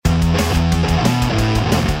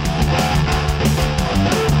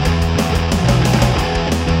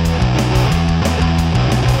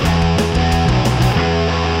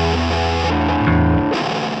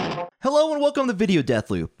to Video Death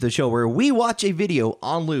Loop, the show where we watch a video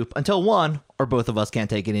on loop until one or both of us can't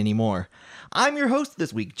take it anymore. I'm your host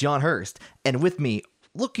this week, John Hurst, and with me,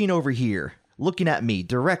 looking over here, looking at me,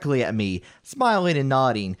 directly at me, smiling and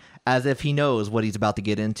nodding as if he knows what he's about to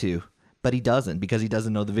get into, but he doesn't because he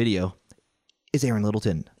doesn't know the video, is Aaron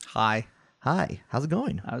Littleton. Hi. Hi, how's it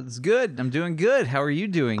going? It's good. I'm doing good. How are you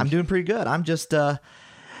doing? I'm doing pretty good. I'm just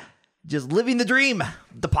living the dream,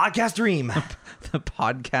 the podcast dream. The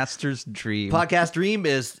podcaster's dream. Podcast dream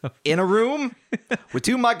is in a room with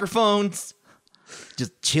two microphones,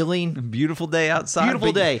 just chilling. Beautiful day outside.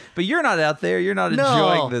 Beautiful day. But you're not out there. You're not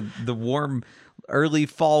enjoying the warm early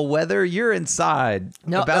fall weather. You're inside,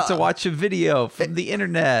 about to watch a video from the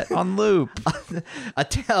internet on loop.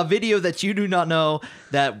 a video that you do not know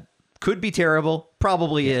that could be terrible,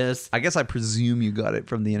 probably is. I guess I presume you got it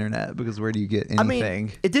from the internet because where do you get anything? I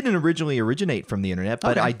mean, it didn't originally originate from the internet,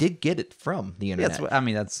 but I did get it from the internet. That's what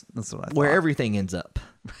I thought. Where everything ends up.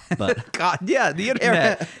 But God, yeah, the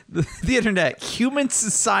internet. the internet, human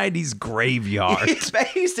society's graveyard. It's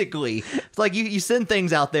basically, it's like you send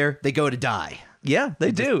things out there, they go to die. Yeah,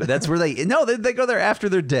 they do. That's where they go there after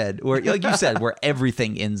they're dead, or like you said, where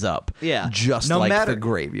everything ends up. Yeah, just the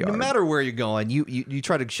graveyard. No matter where you're going, you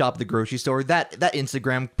try to shop at the grocery store. That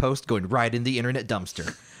Instagram post going right in the internet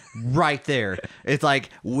dumpster, right there. It's like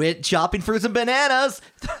went shopping for some bananas.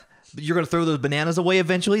 You're gonna throw those bananas away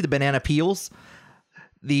eventually. The banana peels,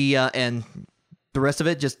 and the rest of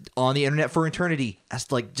it just on the internet for eternity.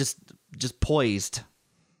 That's like just poised.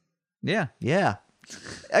 Yeah.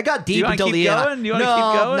 I got deep until the end. You want to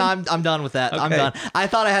keep going? No, I'm done with that. Okay. I'm done. I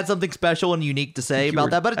thought I had something special and unique to say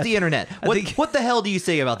about that, but it's the internet. What the hell do you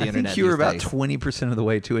say about the internet? I think you were about 20% of the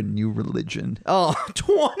way to a new religion. Oh,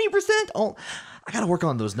 20%? Oh, I got to work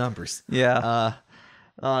on those numbers. Yeah.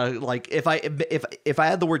 Like if I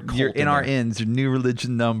had the word cult, you're in our ends, your new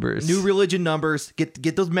religion numbers. New religion numbers.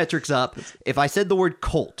 Get those metrics up. If I said the word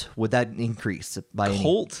cult, would that increase by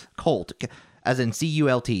cult? Cult. As in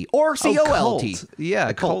CULT or COLT. Yeah,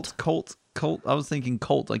 a cult. I was thinking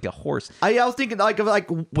cult, like a horse. I was thinking like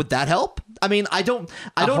would that help? I mean, I don't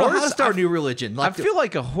know how to start a new religion. I feel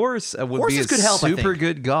like a horse would be a super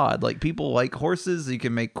good god. Like people like horses. You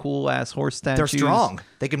can make cool ass horse statues. They're strong.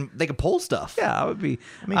 They can pull stuff. Yeah, I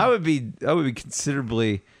would be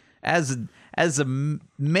considerably as a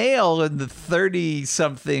male in the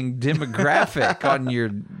 30-something demographic on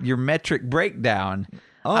your metric breakdown.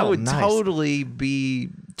 I would totally be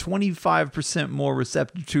 25% more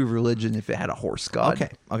receptive to religion if it had a horse god.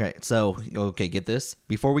 Okay. So, get this.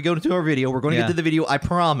 Before we go into our video, we're going to get to the video, I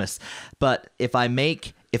promise. But if I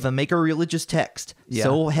make a religious text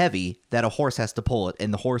so heavy that a horse has to pull it,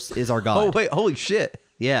 and the horse is our god. Oh, wait, holy shit.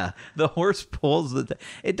 Yeah. The horse pulls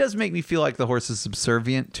it does make me feel like the horse is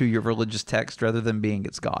subservient to your religious text rather than being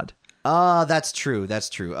its god. That's true.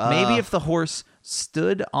 Maybe if the horse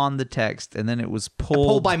stood on the text and then it was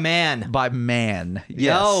pulled by man.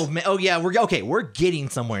 Yes. We're getting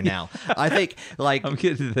somewhere now. I think like I'm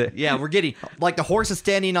getting there. Yeah, we're getting like the horse is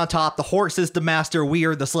standing on top. The horse is the master. We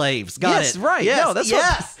are the slaves. Got it? Right. Yes, no,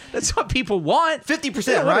 that's what people want.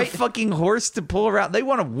 50%, right? A fucking horse to pull around. They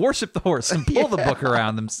want to worship the horse and pull the book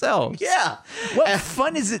around themselves. Yeah. What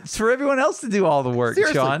fun is it for everyone else to do all the work,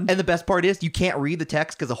 seriously. John? And the best part is you can't read the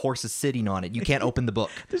text because the horse is sitting on it. You can't open the book.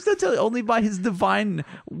 There's no telling. Only by his divine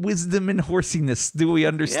wisdom and horsiness do we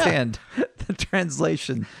understand the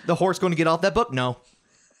translation. The horse going to get off that book? No.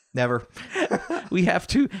 Never. We have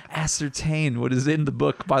to ascertain what is in the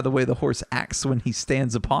book by the way the horse acts when he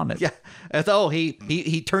stands upon it. Yeah.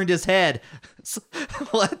 He turned his head.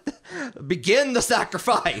 Begin the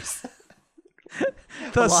sacrifice.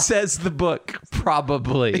 Thus says the book,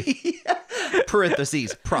 probably.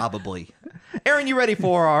 Parentheses, probably. Aaron, you ready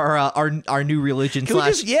for our new religion /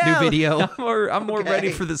 new video? I'm more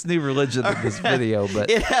ready for this new religion than this video,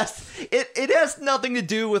 but it has nothing to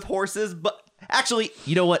do with horses, but actually,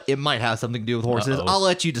 you know what? It might have something to do with horses. Uh-oh. I'll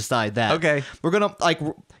let you decide that. Okay. We're gonna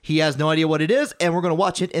he has no idea what it is, and we're gonna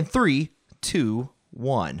watch it in 3, 2,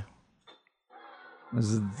 1. It's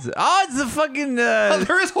the fucking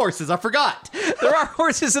there is horses. I forgot. There are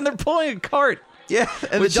horses and they're pulling a cart. Yeah,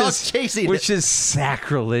 and the dog's chasing which is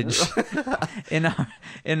sacrilege in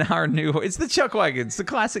our new. It's the Chuck Wagon. It's the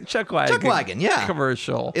classic Chuck Wagon. Yeah,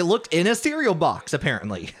 commercial. It looked in a cereal box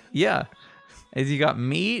apparently. Yeah. Is you got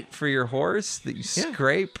meat for your horse that you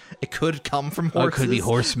scrape? It could come from horses. It could be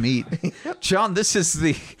horse meat. John, this is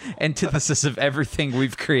the antithesis of everything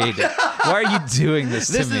we've created. Why are you doing this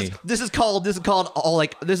to me? This is called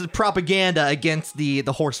propaganda against the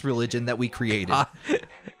horse religion that we created.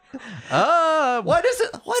 Why does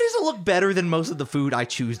it look better than most of the food I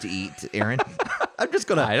choose to eat, Aaron? I'm just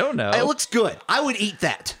gonna. I don't know. It looks good. I would eat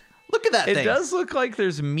that. Look at that It thing. does look like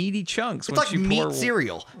there's meaty chunks. It's once like you meat pour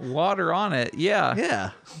cereal. water on it. Yeah.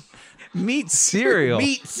 Yeah. Meat cereal.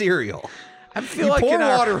 Meat cereal. I feel You like pour in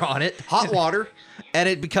our- water on it, hot water, and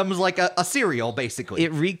it becomes like a cereal, basically.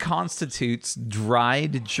 it reconstitutes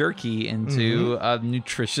dried jerky into a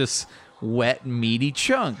nutritious, wet, meaty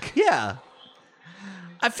chunk. yeah.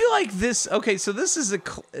 I feel like this. Okay, so this is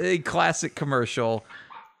a classic commercial.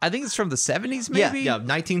 I think it's from the 70s, maybe. Yeah.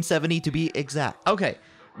 1970 to be exact. Okay,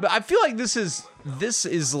 but I feel like this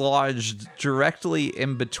is lodged directly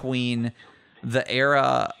in between the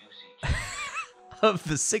era of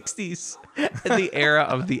the 60s and the era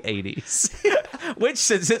of the 80s. Which,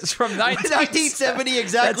 since it's from 1970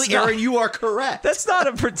 exactly, That's not- Aaron, you are correct. That's not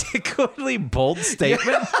a particularly bold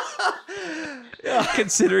statement,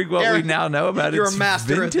 considering what we Aaron, now know about you're its a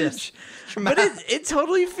master of vintage. this. But it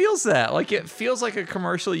totally feels that. Like, it feels like a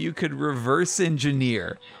commercial you could reverse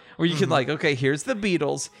engineer. Where you can okay, here's the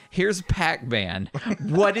Beatles, here's Pac-Man.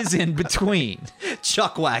 What is in between?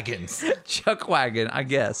 Chuck wagons. Chuck Wagon, I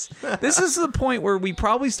guess. This is the point where we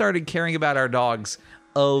probably started caring about our dogs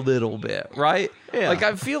a little bit, right? Yeah. Like,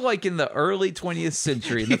 I feel like in the early 20th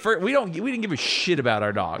century, we didn't give a shit about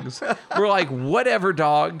our dogs. We're like, whatever,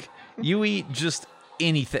 dog, you eat just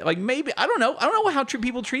anything. Like, maybe I don't know how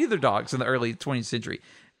people treated their dogs in the early 20th century.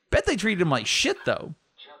 Bet they treated them like shit though.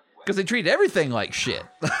 Because they treat everything like shit.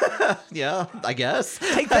 Yeah, I guess.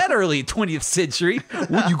 Take that early 20th century.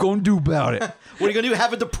 What you gonna do about it? What are you gonna do?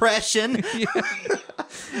 Have a depression?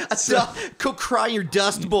 Go cry in your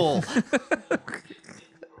dust bowl.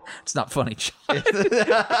 It's not funny, John.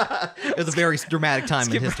 It was a very dramatic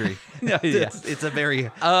time in history. Yeah. It's a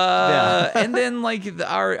very yeah. And then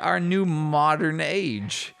our new modern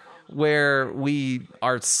age, where we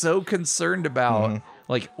are so concerned about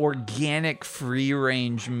like organic free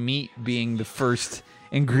range meat being the first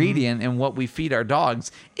ingredient in what we feed our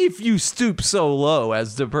dogs. If you stoop so low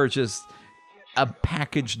as to purchase a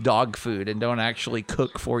packaged dog food and don't actually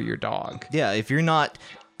cook for your dog. Yeah, if you're not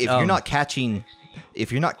catching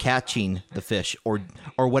the fish or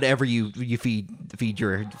whatever you feed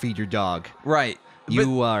your dog, Right.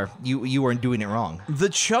 you are doing it wrong. The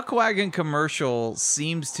Chuck Wagon commercial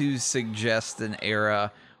seems to suggest an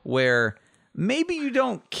era where maybe you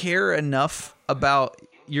don't care enough about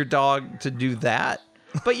your dog to do that,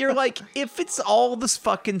 but you're like, if it's all this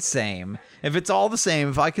fucking same,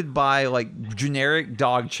 if I could buy like generic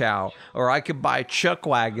dog chow, or I could buy Chuck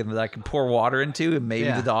Wagon that I could pour water into and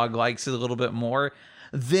maybe the dog likes it a little bit more,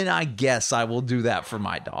 then I guess I will do that for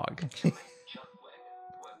my dog.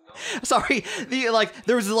 Sorry,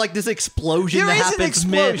 there was this explosion There that is an happens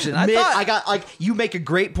explosion. I got you make a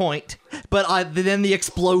great point, but then the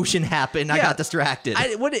explosion happened. I got distracted.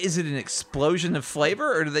 What is it? An explosion of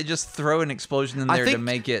flavor, or do they just throw an explosion in there to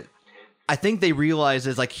make it? I think they realize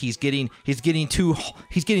it's like he's getting too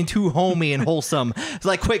homey and wholesome. It's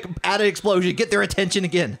like, quick, add an explosion, get their attention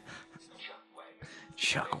again.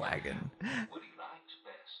 Chuck Wagon.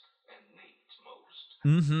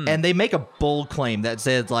 And they make a bold claim that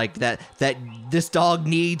says like that this dog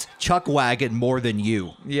needs Chuck Wagon more than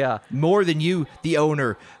you. Yeah. More than you, the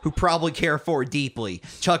owner, who probably care for it deeply.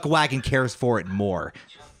 Chuck Wagon cares for it more.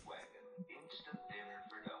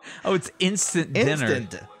 Oh, it's instant dinner.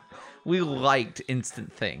 Instant. We liked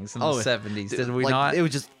instant things in the 70s, did we not? It was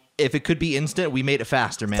just, if it could be instant, we made it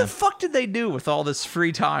faster, man. What the fuck did they do with all this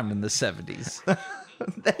free time in the 70s?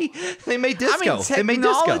 They made disco. I mean, They made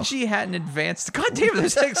disco. technology hadn't advanced. God damn,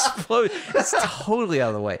 there's an explosion. It's totally out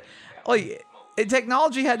of the way. Like,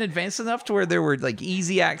 technology hadn't advanced enough to where there were like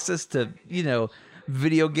easy access to,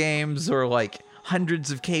 video games or like hundreds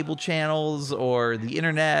of cable channels or the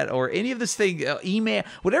internet or any of this thing, email,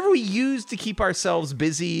 whatever we use to keep ourselves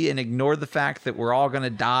busy and ignore the fact that we're all going to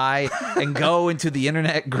die and go into the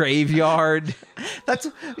internet graveyard. That's,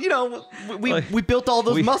 we built all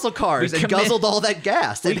those muscle cars and guzzled all that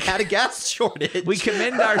gas and had a gas shortage. We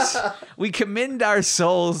commend our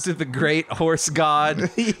souls to the great horse god,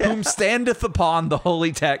 whom standeth upon the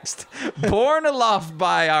holy text, borne aloft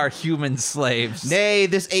by our human slaves. Nay,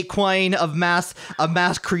 this equine of mass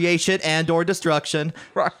creation and or destruction.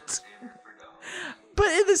 Right. But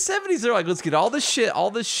in the 70s, they're like, let's get all this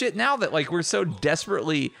shit now that like we're so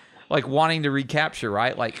desperately like wanting to recapture,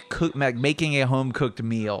 right? Like making a home cooked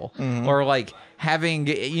meal or like having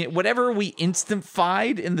whatever we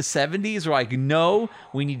instant-fied in the 70s. We're like, no,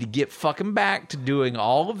 we need to get fucking back to doing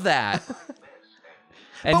all of that.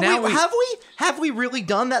 And But now have we really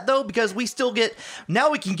done that though? Because we still get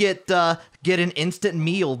now we can get an instant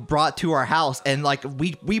meal brought to our house, and like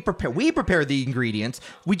we prepare the ingredients.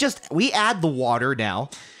 We add the water now,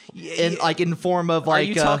 in like in form of like. Are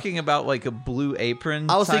you talking about like a Blue Apron?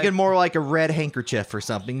 I was type? thinking more like a red handkerchief or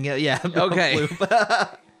something. Yeah. Okay.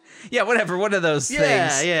 Yeah, whatever. One of those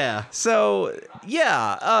things. Yeah. So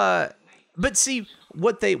but see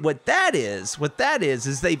what that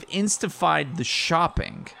is they've instified the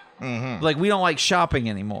shopping. Mm-hmm. Like we don't like shopping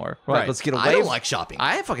anymore. We're like, Right. let's get away. I don't like shopping.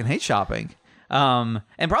 I fucking hate shopping. And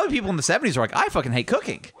probably people in the 70s are like, I fucking hate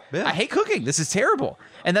cooking. Yeah. I hate cooking. This is terrible.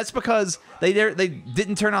 And that's because they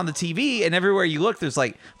didn't turn on the TV, and everywhere you look, there's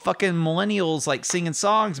like fucking millennials like singing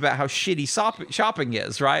songs about how shitty shopping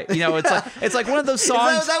is, right? You know, it's like one of those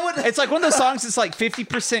songs. It's like one of those songs. It's like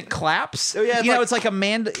 50% claps. Oh, yeah, it's like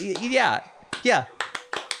Amanda. Yeah.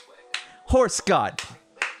 Horse God.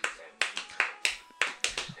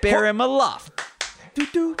 Bear him aloft. Do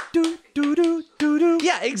do do do do do do.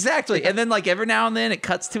 Yeah, exactly. And then like every now and then it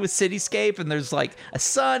cuts to a cityscape and there's like a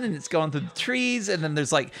sun and it's going through the trees, and then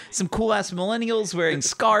there's like some cool ass millennials wearing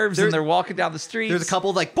scarves and they're walking down the streets. There's a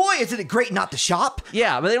couple like, boy, isn't it great not to shop?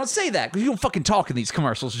 Yeah, but they don't say that because you don't fucking talk in these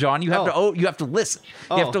commercials, John. You have you have to listen.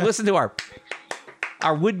 You have to listen to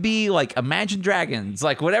our would-be like Imagine Dragons,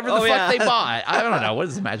 like whatever the fuck they bought. I don't know. What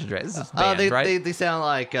is Imagine Dragons? This is a band, right? They sound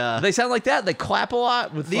like They sound like that. They clap a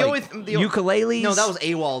lot with the ukuleles. No, that was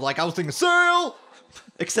AWOL. Like I was thinking cereal.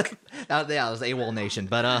 Except it was AWOL Nation,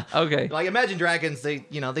 but okay. Like Imagine Dragons, they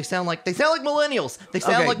sound like millennials. They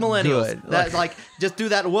sound like millennials. Good. That like just do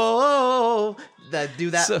that whoa. Do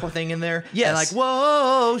that thing in there. Yes. And like,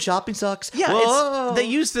 whoa, shopping sucks. Yeah, whoa. they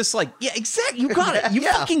use this like, yeah, exactly. You got it. You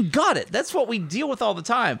fucking got it. That's what we deal with all the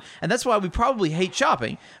time. And that's why we probably hate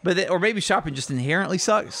shopping. Or maybe shopping just inherently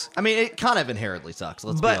sucks. I mean, it kind of inherently sucks.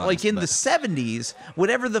 Let's be But honest, like in the 70s,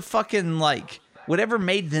 whatever the fucking like, whatever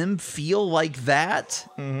made them feel like that,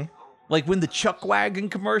 like when the Chuck Wagon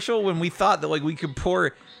commercial, when we thought that like we could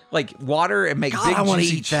pour like water and make big I want to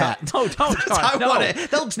juicy eat that. No, don't. I no, want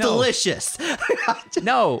it. That looks delicious.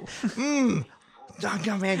 No. Oh,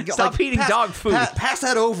 man, Stop eating dog food. Pass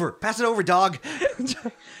that over. Pass it over, dog.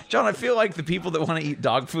 John, I feel like the people that want to eat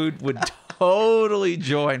dog food would totally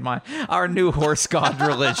join our new horse god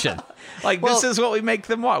religion. Like, this is what we make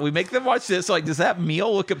them watch. We make them watch this. Like, does that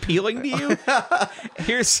meal look appealing to you?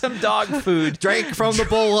 Here's some dog food. Drink from the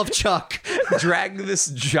bowl of Chuck. Drag this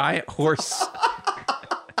giant horse.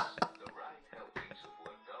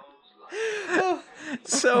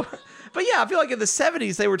 So, but yeah, I feel like in the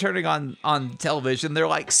 70s they were turning on television. They're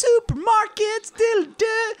like, supermarkets,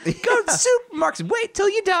 go to supermarkets, wait till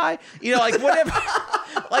you die. You know, like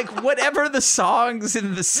whatever the songs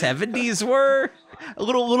in the 70s were. A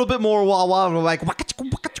little bit more wah wah, like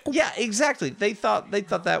yeah, exactly. They thought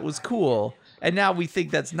that was cool. And now we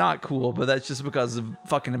think that's not cool, but that's just because of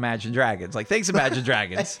fucking Imagine Dragons. Like, thanks, Imagine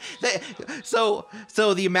Dragons. So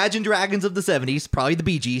the Imagine Dragons of the 70s, probably the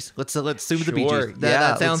Bee Gees. Let's assume the Bee Gees.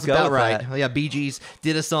 That sounds about right. Yeah, Bee Gees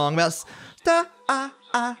did a song about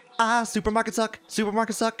supermarket suck.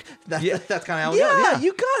 That's kind of how it goes. Yeah,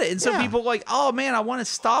 you got it. And so people are like, oh man, I want to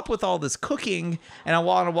stop with all this cooking, and I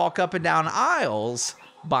want to walk up and down aisles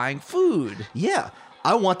buying food. Yeah.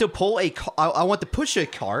 I want to push a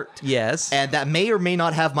cart. Yes. And that may or may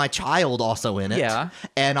not have my child also in it. Yeah.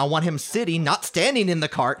 And I want him sitting, not standing in the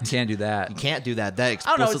cart. You can't do that. You can't do that. That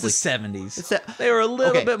I don't know, explicitly. it's the 70s. They were a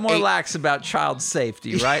little bit more lax about child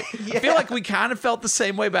safety, right? Yeah. I feel like we kind of felt the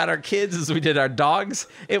same way about our kids as we did our dogs.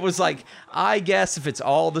 It was like, I guess if it's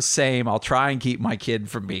all the same, I'll try and keep my kid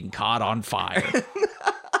from being caught on fire.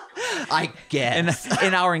 I guess.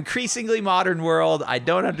 In our increasingly modern world, I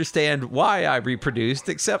don't understand why I reproduced,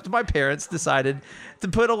 except my parents decided to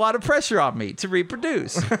put a lot of pressure on me to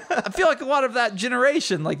reproduce. I feel like a lot of that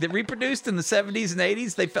generation, like that reproduced in the 70s and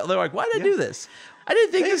 80s, they're like, why did I do this? I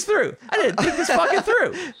didn't think this through. I didn't think this fucking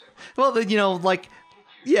through. Well, you know, like...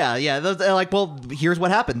 Yeah. They're like, well, here's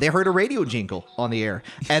what happened. They heard a radio jingle on the air,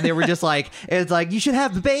 and they were just like, it's like, you should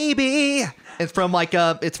have the baby. It's from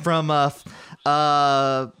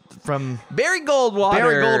Barry Goldwater.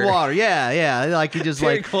 Barry Goldwater. Yeah. Like you just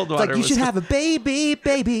Barry like, Goldwater it's like you should have a baby.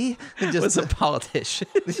 It was a politician.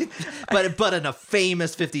 but a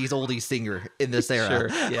famous 50s oldies singer in this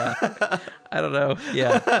era. Sure. Yeah. I don't know.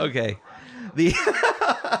 Yeah. Okay.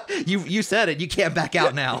 You said it. You can't back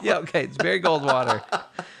out now. Yeah, okay. It's Barry Goldwater.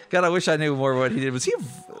 God, I wish I knew more what he did. Was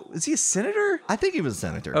he a senator? I think he was a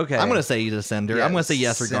senator. Okay. I'm going to say he's a senator. Yeah, I'm going to say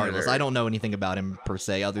yes regardless. senator. I don't know anything about him per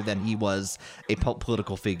se other than he was a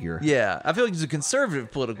political figure. Yeah. I feel like he's a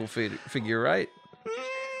conservative political figure, right?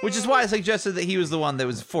 Which is why I suggested that he was the one that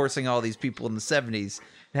was forcing all these people in the 70s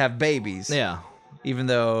to have babies. Yeah. Even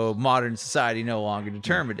though modern society no longer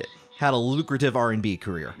determined it. Had a lucrative R&B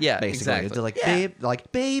career. Yeah, basically. exactly. They're like, Yeah.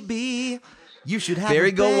 baby, you should have Barry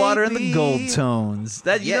a Goldwater and the baby. Gold Tones.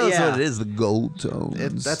 That you Yeah, know that's yeah. what it is, the Gold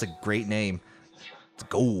Tones. That's a great name. It's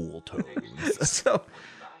Gold Tones. so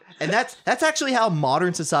And that's actually how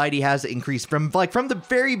modern society has increased from the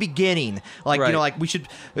very beginning. Like, you Right. know, like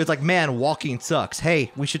it's like, man, walking sucks.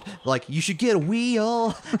 Hey, you should get a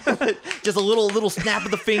wheel. Just a little snap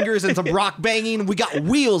of the fingers and some rock banging. We got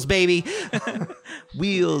wheels, baby.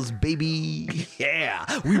 wheels, baby. Yeah,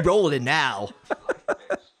 we rolling now.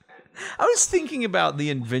 I was thinking about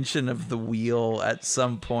the invention of the wheel at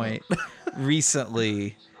some point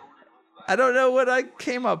recently. I don't know what I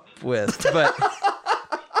came up with, but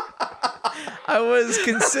I was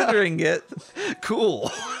considering it.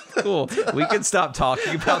 Cool. Cool. We can stop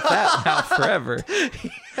talking about that now forever.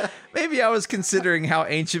 Maybe I was considering how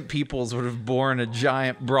ancient peoples would have borne a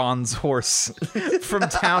giant bronze horse from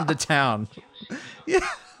town to town.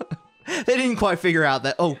 They didn't quite figure out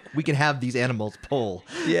that, we can have these animals pull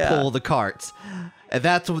the carts. And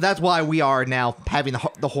that's why we are now having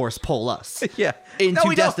the horse pull us. Yeah. Into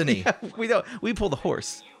we don't. destiny. Yeah, we don't. We pull the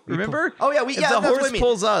horse. Remember? If the the horse horse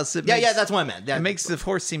pulls us, it makes, that's what I meant. it makes the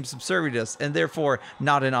horse seem subservient to us, and therefore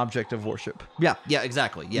not an object of worship. Yeah,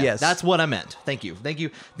 exactly. Yeah, Yes. that's what I meant. Thank you,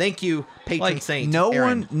 patron saint. no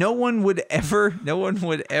Aaron. one would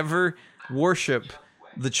ever worship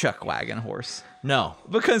the chuck wagon horse, No,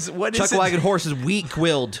 because what is Chuck it? wagon horse is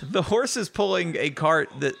weak-willed. The horse is pulling a cart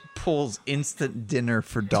that pulls instant dinner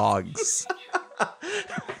for dogs.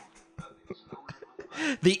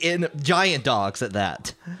 Giant dogs at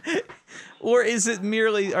that. Or is it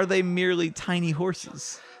are they merely tiny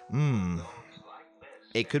horses?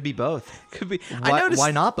 It could be both. Could be.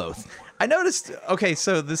 Why not both? I noticed. Okay,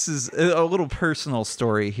 so this is a little personal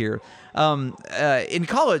story here. In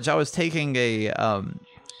college, I was taking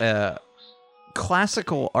a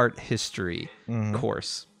classical art history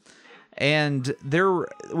course, and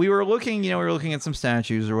we were looking at some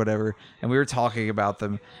statues or whatever, and we were talking about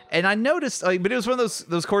them. And I noticed, but it was one of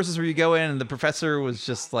those courses where you go in and the professor was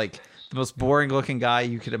just like the most boring looking guy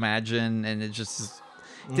you could imagine, and it just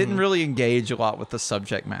didn't really engage a lot with the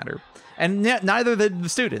subject matter. And neither did the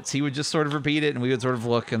students. He would just sort of repeat it, and we would sort of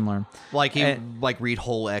look and learn. Like he read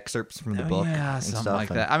whole excerpts from the book, yeah, and something stuff like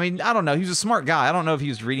that. I mean, I don't know. He was a smart guy. I don't know if he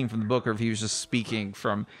was reading from the book or if he was just speaking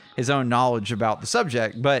from his own knowledge about the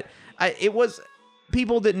subject. But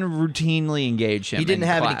people didn't routinely engage him. He didn't in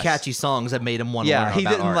have any class. catchy songs that made him want to learn Yeah, about he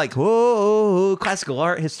didn't art. like whoa classical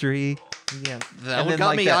art history. Yeah, And that would then got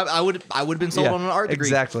like me. that- I would have been sold on an art degree.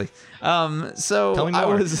 Exactly. So Tell me I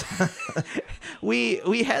more. was.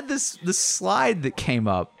 we had this slide that came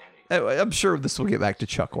up. I'm sure this will get back to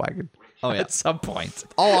Chuck Wagon. Oh, yeah. At some point.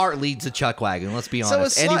 All art leads to Chuck Wagon. Let's be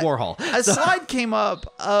honest. a Andy slide- Warhol. A slide came up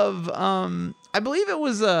of I believe it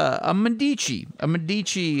was a Medici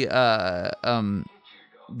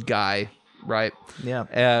guy, right?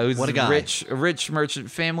 Yeah. Who's What a guy. a rich merchant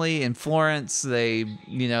family in Florence. They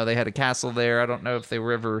had a castle there. I don't know if they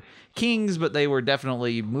were ever kings, but they were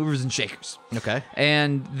definitely movers and shakers. Okay.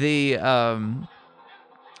 And it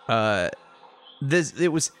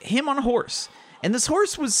was him on a horse. And this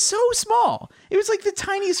horse was so small. It was like the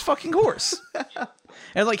tiniest fucking horse.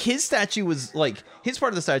 And like his statue was like his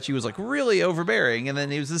part of the statue was like really overbearing, and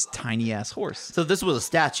then it was this tiny ass horse. So this was a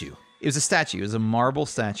statue. It was a statue. It was a marble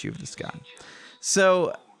statue of this guy.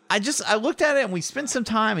 So I looked at it, and we spent some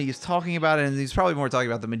time, and he was talking about it, and he's probably more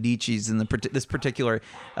talking about the Medicis and this particular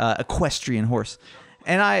equestrian horse.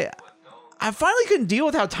 And I finally couldn't deal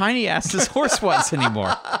with how tiny ass this horse was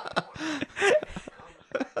anymore.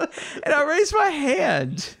 And I raised my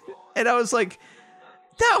hand, and I was like,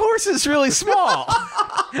 that horse is really small.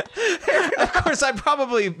 Of course, I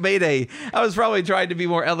was probably trying to be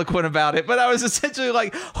more eloquent about it, but I was essentially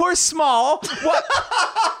like, horse small? What?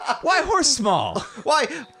 Why horse small? Why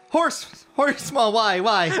horse small? Why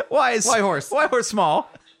Why horse? Why horse small?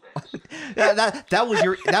 that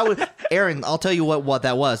was Aaron. I'll tell you what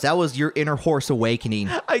that was. That was your inner horse awakening.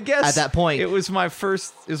 I guess at that point it was my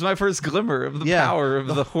first glimmer of the Yeah. power of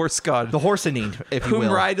the horse god, the horsening, if you whom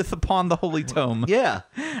will. rideth upon the holy tome. Yeah.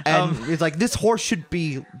 And it's like, this horse should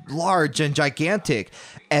be large and gigantic,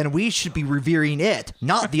 and we should be revering it,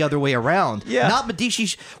 not the other way around. Yeah. Not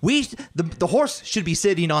Medici. The horse should be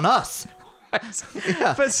sitting on us.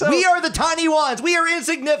 Yeah. But so We are the tiny ones. We are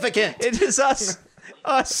insignificant. it is us.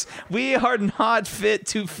 Us. We are not fit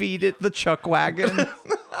to feed it the chuck wagon.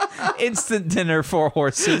 Instant dinner for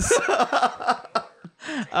horses.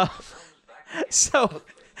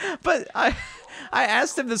 But I I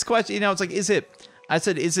asked him this question. You know, it's like, is it?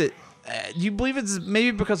 Do you believe it's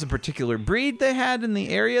maybe because of a particular breed they had in the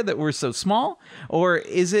area that were so small, or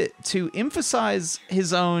is it to emphasize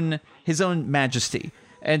his own majesty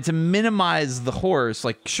and to minimize the horse?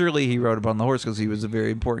 Like, surely he rode upon the horse because he was a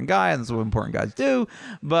very important guy, and that's what important guys do.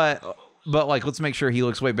 But like, let's make sure he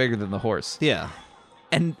looks way bigger than the horse. Yeah.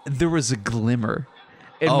 And there was a glimmer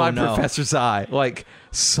in my professor's eye, like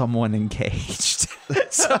someone engaged.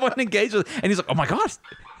 Someone engaged with, and he's like, "Oh my god,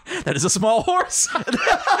 that is a small horse."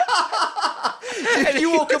 And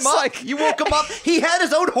you woke him up. You woke him up. He had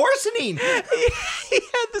his own horsening. He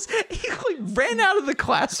had this. He like ran out of the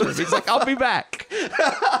classroom. He's like, "I'll be back,"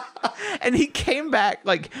 and he came back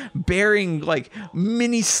like bearing like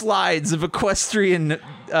mini slides of equestrian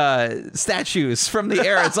statues from the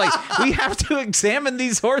era. It's like, we have to examine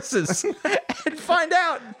these horses and find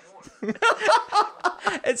out.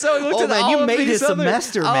 And so he looked at all you of made these his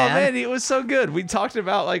semester, Oh man. man, it was so good. We talked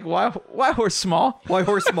about like why horse small. Why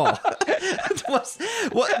horse small?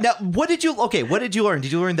 What did you learn?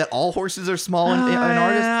 Did you learn that all horses are small in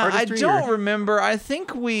artistry? I don't remember. I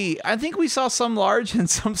think we saw some large and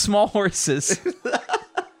some small horses.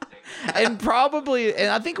 And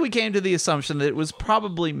I think we came to the assumption that it was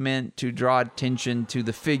probably meant to draw attention to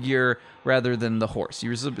the figure rather than the horse. You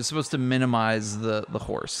were supposed to minimize the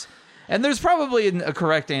horse. And there's probably a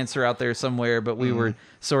correct answer out there somewhere, but we were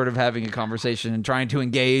sort of having a conversation and trying to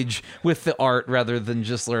engage with the art rather than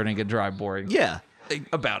just learning a dry, boring thing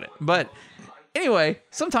about it. But anyway,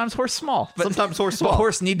 sometimes horse small. Sometimes horse small. But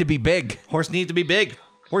horse need to be big. Horse needs to be big.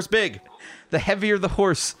 Horse big. The heavier the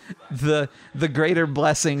horse, the greater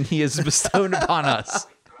blessing he has bestowed upon us,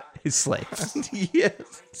 his slaves. Yes.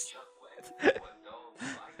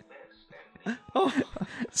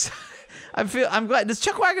 So, I'm glad. Does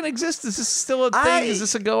Chuckwagon exist? Is this still a thing? Is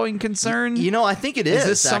this a going concern? You know, I think it is. Is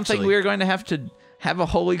this something we're going to have a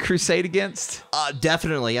holy crusade against?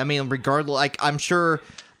 Definitely. I mean, regardless, like I'm sure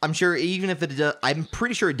even if it does, I'm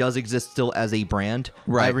pretty sure it does exist still as a brand.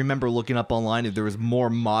 Right. I remember looking up online if there was more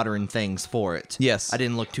modern things for it. Yes. I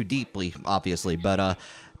didn't look too deeply, obviously, but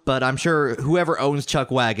I'm sure whoever owns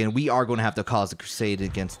Chuckwagon, we are going to have to cause a crusade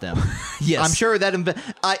against them. Yes. I'm sure that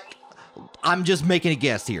I'm just making a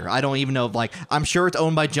guess here. I don't even know. Like, I'm sure it's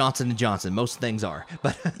owned by Johnson & Johnson. Most things are.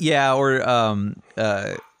 But yeah, or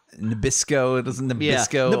Nabisco. Doesn't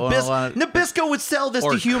Nabisco own a lot? Nabisco would sell this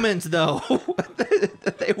to humans, though.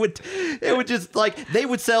 They would just like they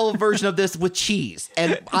would sell a version of this with cheese,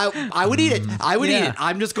 and I would eat it. I would eat it.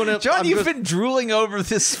 I'm just gonna. John, you've been drooling over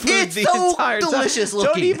this food it's the so entire delicious time.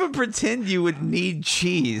 looking. Don't even pretend you would need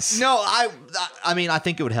cheese. No, I mean, I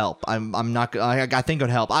think it would help. I'm not. I think it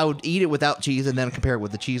would help. I would eat it without cheese and then compare it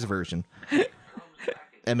with the cheese version.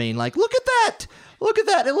 I mean, like, look at that. Look at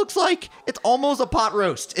that. It looks like it's almost a pot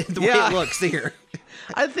roast the way it looks here.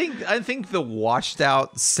 I think the washed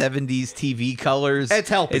out 70s TV colors it's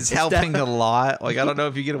helping. It's helping a lot. Like, I don't know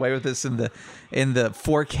if you get away with this in the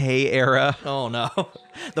 4K era. Oh no.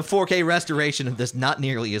 The 4K restoration of this not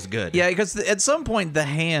nearly as good. Yeah, because at some point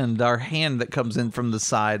our hand that comes in from the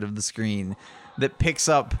side of the screen that picks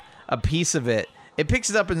up a piece of it. It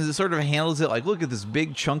picks it up and it sort of handles it like, look at this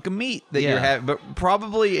big chunk of meat that you're having. But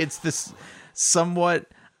probably it's this somewhat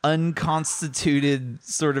unconstituted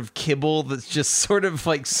sort of kibble that's just sort of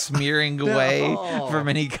like smearing away from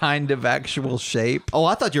any kind of actual shape. Oh,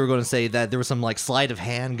 I thought you were going to say that there was some like sleight of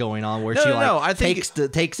hand going on where I think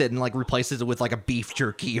takes it and like replaces it with like a beef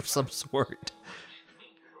jerky of some sort.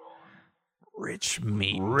 Rich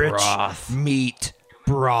meat broth. Meat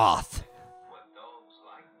broth.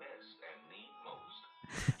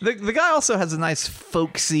 The guy also has a nice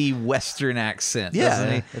folksy Western accent,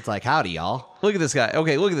 doesn't he? It's like, howdy, y'all. Look at this guy.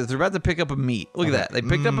 Okay, look at this. They're about to pick up a meat. Look at that. They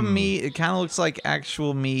picked up a meat. It kind of looks like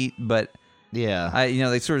actual meat, but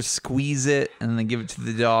they sort of squeeze it and then give it to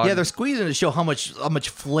the dog. Yeah, they're squeezing to show how much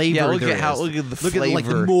flavor. Yeah, look there at is. Look at the flavor. Like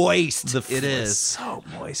the moist. It is so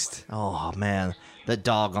moist. Oh man, that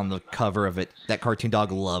dog on the cover of it. That cartoon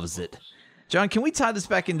dog loves it. John, can we tie this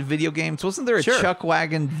back into video games? Wasn't there a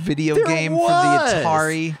Chuckwagon video There game was. for the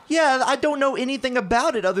Atari? Yeah, I don't know anything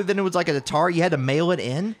about it other than it was like an Atari. You had to mail it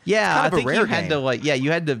in. Yeah, I think you had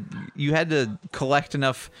to you had to collect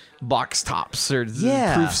enough box tops or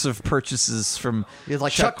proofs of purchases from It was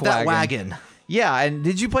like Chuck that wagon. Yeah, and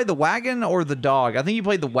did you play the wagon or the dog? I think you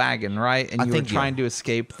played the wagon, right? And you were trying to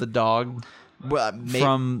escape the dog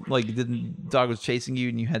from the dog was chasing you,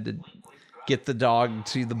 and you had to get the dog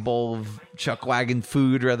to the bowl of Chuckwagon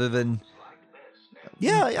food rather than.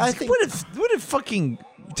 Yeah, I think. What a fucking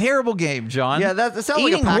terrible game, John. Yeah, that sounds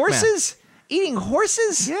Eating like a Pac-Man. horses. Eating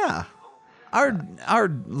horses. Yeah.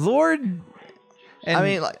 Our Lord And, I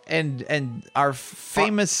mean, like, and our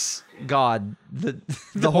famous god,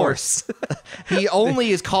 the horse. He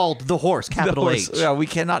only is called the horse, capital The horse. H. Yeah, we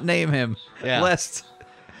cannot name him, Yeah.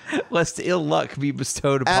 lest ill luck be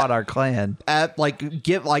bestowed upon our clan.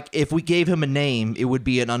 If we gave him a name, it would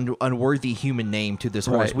be an unworthy human name to this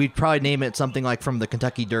horse. Right. We'd probably name it something like from the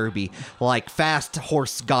Kentucky Derby, like Fast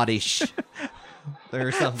Horse Scottish,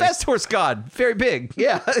 or something. Fast horse god, very big.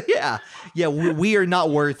 Yeah, yeah, yeah. We are not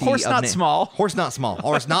worthy. Horse of not small. Horse not small.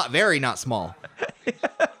 Horse not very not small.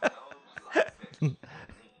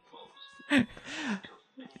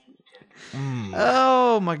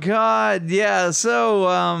 Oh my god, yeah.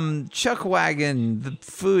 So, Chuck Wagon, the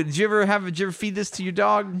food. Did you ever feed this to your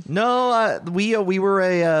dog? No, we were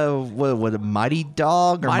a mighty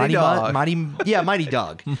dog or Mighty Dog. mighty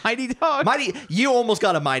dog. Mighty Dog. Mighty, you almost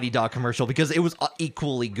got a Mighty Dog commercial because it was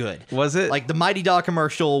equally good. Was it? Like the Mighty Dog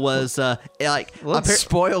commercial was like Let's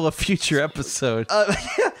spoil a future episode. yeah,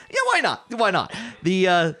 why not? Why not?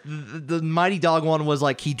 The Mighty Dog one was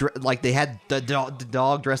like they had the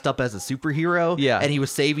dog dressed up as a superhero. Yeah. And he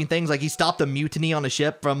was saving things. Like he stopped a mutiny on a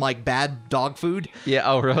ship from like bad dog food. Yeah.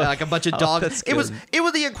 Oh, really? Like a bunch of Oh, dogs. that's It was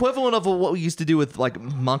good. the equivalent of what we used to do with like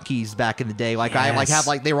monkeys back in the day. Like I Yes.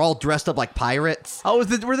 they were all dressed up like pirates. Oh,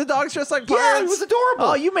 were the dogs dressed like Yeah, pirates? it was adorable.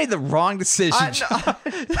 Oh, you made the wrong decision.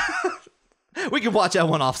 We can watch that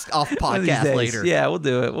one off One of these podcast days. later. Yeah, we'll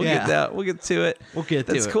do it. We'll Yeah. get that. We'll get to it. We'll get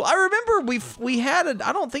to That's it. cool. I remember we had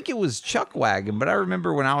I don't think it was Chuck Wagon, but I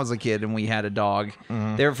remember when I was a kid and we had a dog.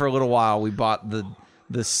 Mm-hmm. There for a little while, we bought the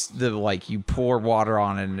like you pour water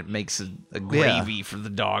on it and it makes a gravy for the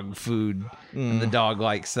dog food, and the dog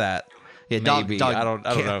likes that. Yeah, dog- Maybe. dog I don't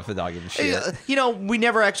can't- know if the dog gives a shit. You know, we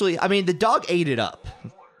never actually. I mean, the dog ate it up,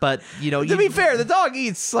 but you know, To be fair, the dog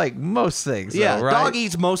eats like most things. yeah, though, right? dog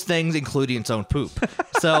eats most things, including its own poop.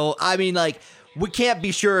 So I mean, like, we can't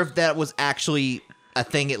be sure if that was actually a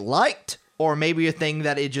thing it liked, or maybe a thing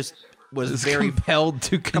that it just was It's very compelled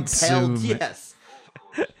to consume. compelled. Yes,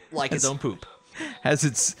 like its own poop. As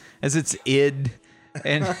its id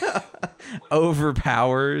and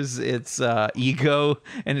overpowers its ego,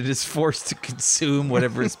 and it is forced to consume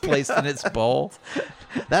whatever is placed in its bowl.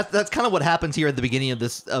 That's kind of what happens here at the beginning of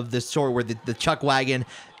this story, where the Chuck Wagon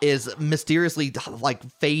is mysteriously like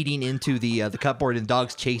fading into the cupboard, and the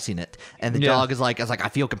dog's chasing it, and the Yeah. dog is like, I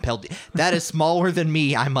feel compelled. That is smaller than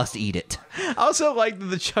me. I must eat it. I also like that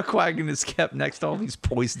the Chuck Wagon is kept next to all these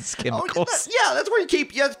poisonous chemicals. Yeah, that's where you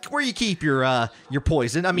keep. Yeah, that's where you keep your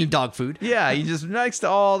poison. I mean, dog food. Yeah, you just next to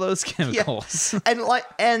all those chemicals.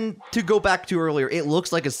 And to go back to earlier, it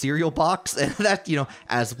looks like a cereal box, and that, you know,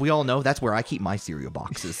 as we all know, that's where I keep my cereal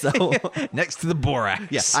boxes. So Next to the borax.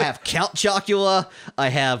 yeah, I have Count Chocula, I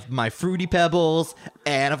have my Fruity Pebbles,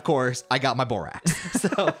 and of course, I got my borax.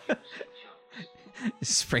 So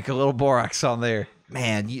Sprinkle a little borax on there.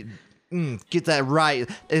 man, you get that right.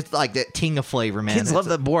 It's like that ting of flavor, man. Kids love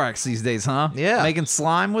that borax these days, huh? Yeah. Making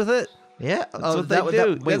slime with it. Yeah, That's what they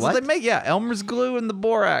do. That's what they make. Yeah, Elmer's glue and the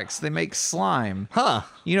borax. They make slime. Huh?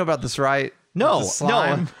 You know about this, right? No, The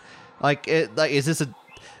slime. no. Like, is this a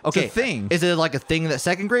okay thing. Is it like a thing that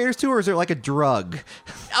second graders do, or is it like a drug?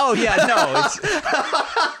 Oh yeah, no,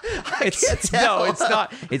 it's tell. no, it's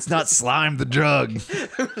not. It's not slime the drug.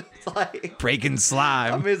 It's like, Breaking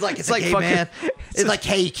slime. I mean, it's like it's like like, hey, fucking- man. It's like,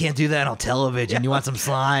 hey, you can't do that on television. You want some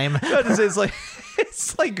slime? It's like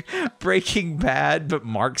it's like Breaking Bad, but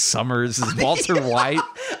Mark Summers is Walter White.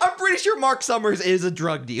 I'm pretty sure Mark Summers is a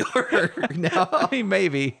drug dealer. No, I mean,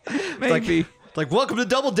 maybe. It's like, welcome to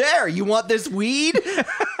Double Dare. You want this weed?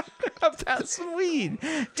 I've got some weed.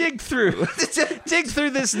 Dig through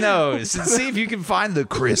this nose and see if you can find the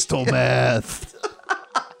crystal meth.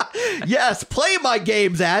 Yes, play my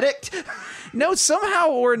games, addict. No, somehow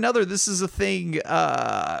or another, this is a thing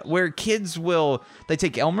where kids they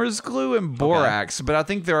take Elmer's glue and borax, but I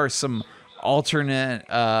think there are some alternate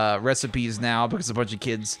recipes now because a bunch of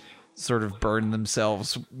kids sort of burn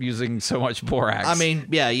themselves using so much borax. I mean,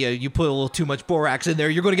 yeah, you put a little too much borax in there,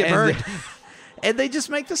 you're going to get burned. And they just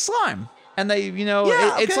make the slime. And they,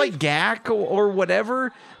 Yeah, it's okay. like gack or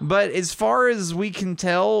whatever. But as far as we can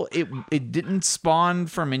tell, it didn't spawn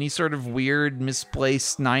from any sort of weird,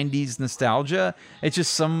 misplaced 90s nostalgia. It's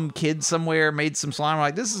just some kid somewhere made some slime.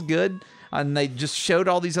 Like, this is good. And they just showed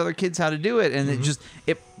all these other kids how to do it. And it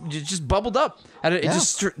just bubbled up. And it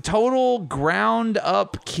just total ground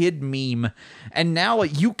up kid meme. And now,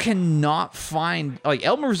 like, you cannot find, like,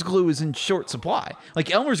 Elmer's glue is in short supply. Like,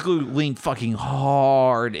 Elmer's glue leaned fucking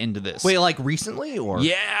hard into this. Wait, like recently, or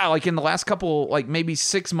Yeah, like in the last couple, like maybe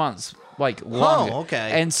 6 months, like long.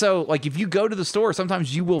 okay. And so, like, if you go to the store,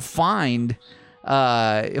 sometimes you will find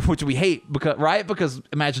which we hate because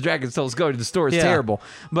Imagine Dragons tells us go to the store is Yeah. terrible.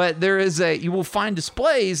 But you will find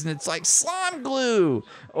displays and it's like slime glue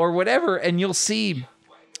or whatever, and you'll see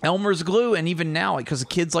Elmer's glue, and even now, because the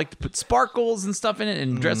kids like to put sparkles and stuff in it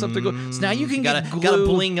and dress up their glue. So now you can get glue. Gotta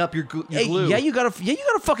bling up your glue. Yeah, you gotta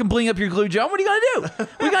fucking bling up your glue, John. What are you gonna do? What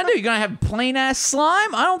are you gonna do? You gonna have plain ass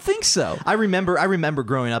slime? I don't think so. I remember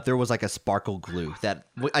growing up, there was like a sparkle glue that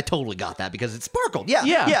I totally got that because it sparkled. Yeah.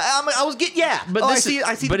 I was getting But I see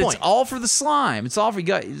the but point. it's all for the slime. It's all for you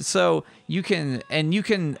got. So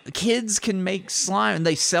kids can make slime, and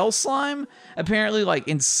they sell slime. Apparently, like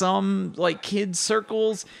in some like kids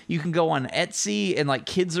circles, you can go on Etsy, and like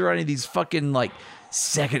kids are running these fucking like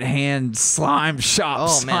secondhand slime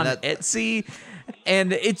shops on Etsy.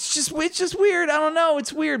 And it's just weird. I don't know.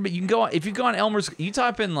 It's weird, but you can go on, if you go on Elmer's, you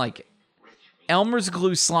type in like Elmer's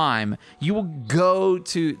glue slime, you will go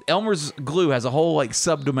to Elmer's glue has a whole like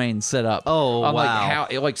subdomain set up. Oh, on, wow.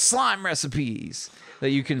 like slime recipes that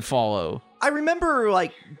you can follow. I remember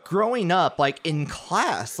like growing up, like in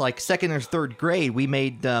class, like second or third grade, we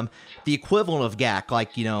made the equivalent of GAC.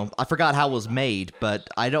 Like, I forgot how it was made, but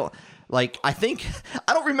I don't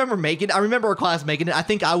remember making it. I remember our class making it. I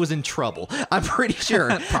think I was in trouble. I'm pretty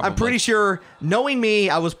sure. I'm pretty sure, knowing me,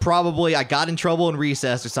 I got in trouble in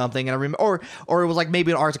recess or something. And I remember, or it was like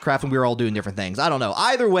maybe an arts and craft and we were all doing different things. I don't know.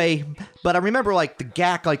 Either way, but I remember like the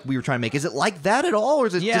GAC like we were trying to make. Is it like that at all, or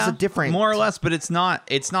is it just a different? More or less, but it's not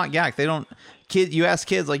GAC. They don't. You ask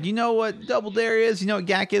kids like, you know what Double Dare is? You know what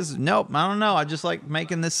GAC is? Nope, I don't know. I just like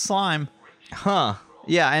making this slime. Huh.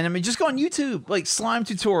 Yeah, and I mean, just go on YouTube, like slime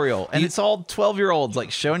tutorial, and it's all 12-year-olds like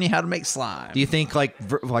showing you how to make slime. Do you think like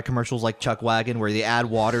commercials like Chuck Wagon where they add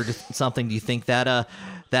water to something? Do you think that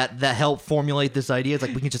that helped formulate this idea? It's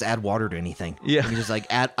like we can just add water to anything. Yeah, we can just like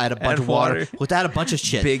add a bunch of water. Let's add a bunch of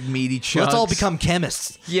shit. Big meaty chunks. Let's all become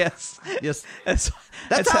chemists. Yes. That's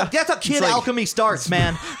how kid alchemy starts,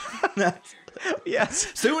 man.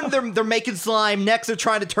 Yes. Soon they're making slime. Next they're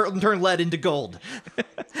trying to turn lead into gold.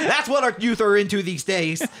 That's what our youth are into these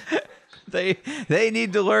days. They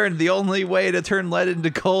need to learn the only way to turn lead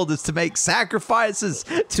into gold is to make sacrifices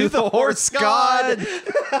to the horse god.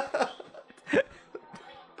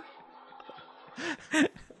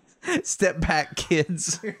 Step back,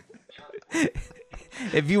 kids.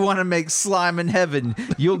 If you want to make slime in heaven,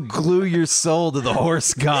 you'll glue your soul to the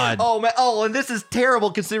horse god. Oh man! Oh, and this is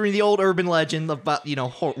terrible considering the old urban legend about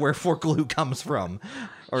where glue comes from.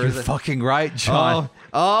 Or you're fucking right, John.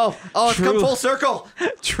 It's come full circle.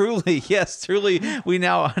 Truly, yes, truly, we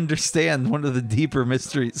now understand one of the deeper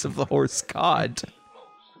mysteries of the horse god.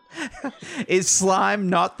 Is slime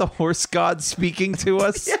not the horse god speaking to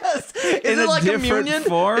us? Yes. In a like different communion?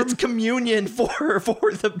 form? It's communion for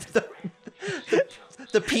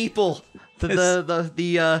the people,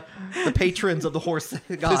 the patrons of the horse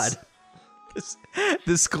god.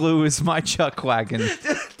 This glue is my chuck wagon.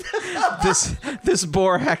 This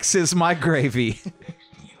borax is my gravy.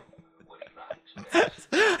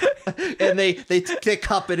 And they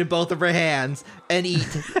cup it in both of their hands and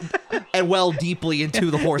eat and well deeply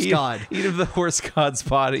into the horse god. Eat of the horse god's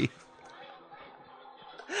body.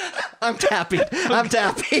 I'm tapping.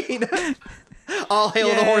 All hail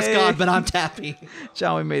the horse god, but I'm tapping.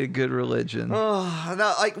 John, we made a good religion. Oh,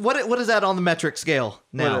 no, like what is that on the metric scale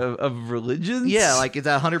now? What, of religions? Yeah, like is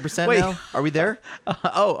that 100% now? Are we there?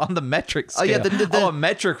 On the metric scale. Oh, yeah, a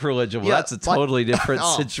metric religion. Well, that's a totally different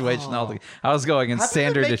situation. I was going in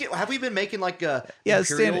standard. Have we been making like a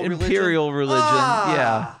imperial religion?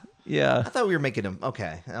 Yeah. I thought we were making them.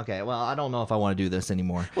 Okay. Well, I don't know if I want to do this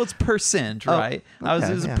anymore. Well, it's percent, right? It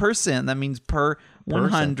was a percent. That means per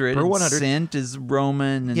 100. Per 100. Cent is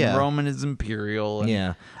Roman, and Roman is imperial.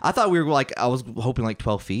 And I thought we were I was hoping like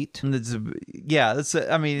 12 feet. And it's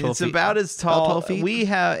about as tall. About 12 feet? We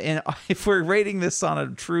have, if we're rating this on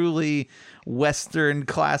a truly Western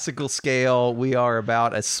classical scale, we are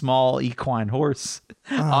about a small equine horse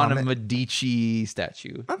on a Medici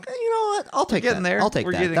statue. Okay, you know what? I'll take that. There. I'll take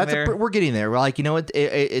we're that. Getting there. We're getting there. We're like,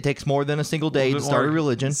 it takes more than a single day to start a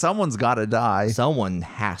religion. Someone's got to die. Someone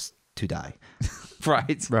has to die.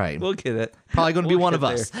 Right. We'll get it. Probably going to be one of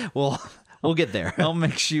us. We'll get there. I'll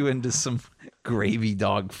mix you into some gravy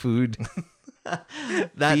dog food.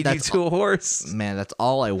 Feed you to a horse. Man, that's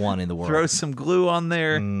all I want in the world. Throw some glue on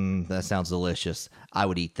there. That sounds delicious. I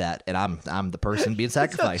would eat that, and I'm the person being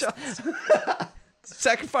sacrificed.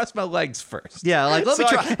 Sacrifice my legs first. Yeah, like let me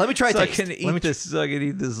try. So I can eat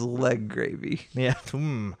this leg gravy. Yeah,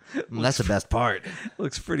 that's the best part.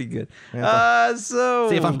 Looks pretty good. Yeah, so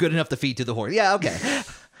see if I'm good enough to feed to the horse. Yeah, okay.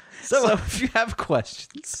 So if you have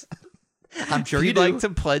questions I'm sure if you you'd do. like to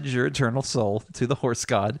pledge your eternal soul to the horse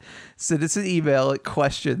god, send us an email at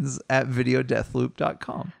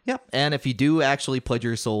questions@videodeathloop.com. Yep. And if you do actually pledge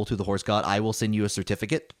your soul to the horse god, I will send you a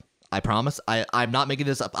certificate. I promise. I'm not making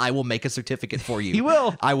this up. I will make a certificate for you. You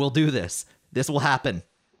will. I will do this. This will happen.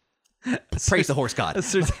 Praise the horse god. A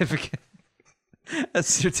certificate. A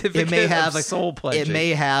certificate It may have of soul pledging. It may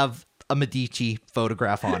have a Medici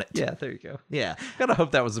photograph on it. Yeah, there you go. Yeah. Gotta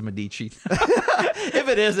hope that was a Medici. If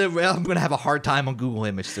it isn't, well, I'm going to have a hard time on Google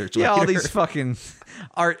image search. Yeah, all later. these fucking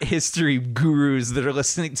art history gurus that are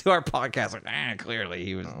listening to our podcast, like, clearly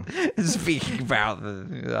he was speaking about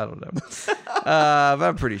the, I don't know. But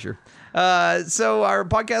I'm pretty sure. So our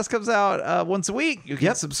podcast comes out once a week. You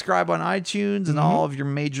can subscribe on iTunes and all of your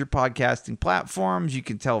major podcasting platforms. You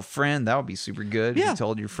can tell a friend. That would be super good if you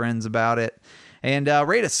told your friends about it. And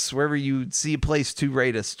rate us wherever you see a place to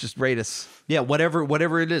rate us. Just rate us. Yeah,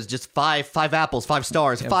 whatever it is. Just five apples, 5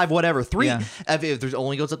 stars, 5 whatever, 3. Yeah. If there's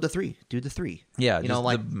only goes up to 3, do the 3. Yeah, you just know,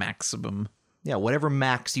 like the maximum. yeah, whatever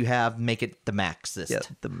max you have, make it the maxest. Yeah,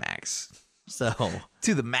 the max. So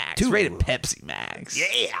To the max. Rated Pepsi Max.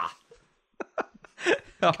 yeah,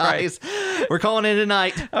 All right. guys, we're calling it a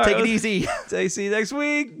night. Take it easy. See you next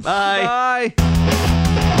week. Bye. Bye.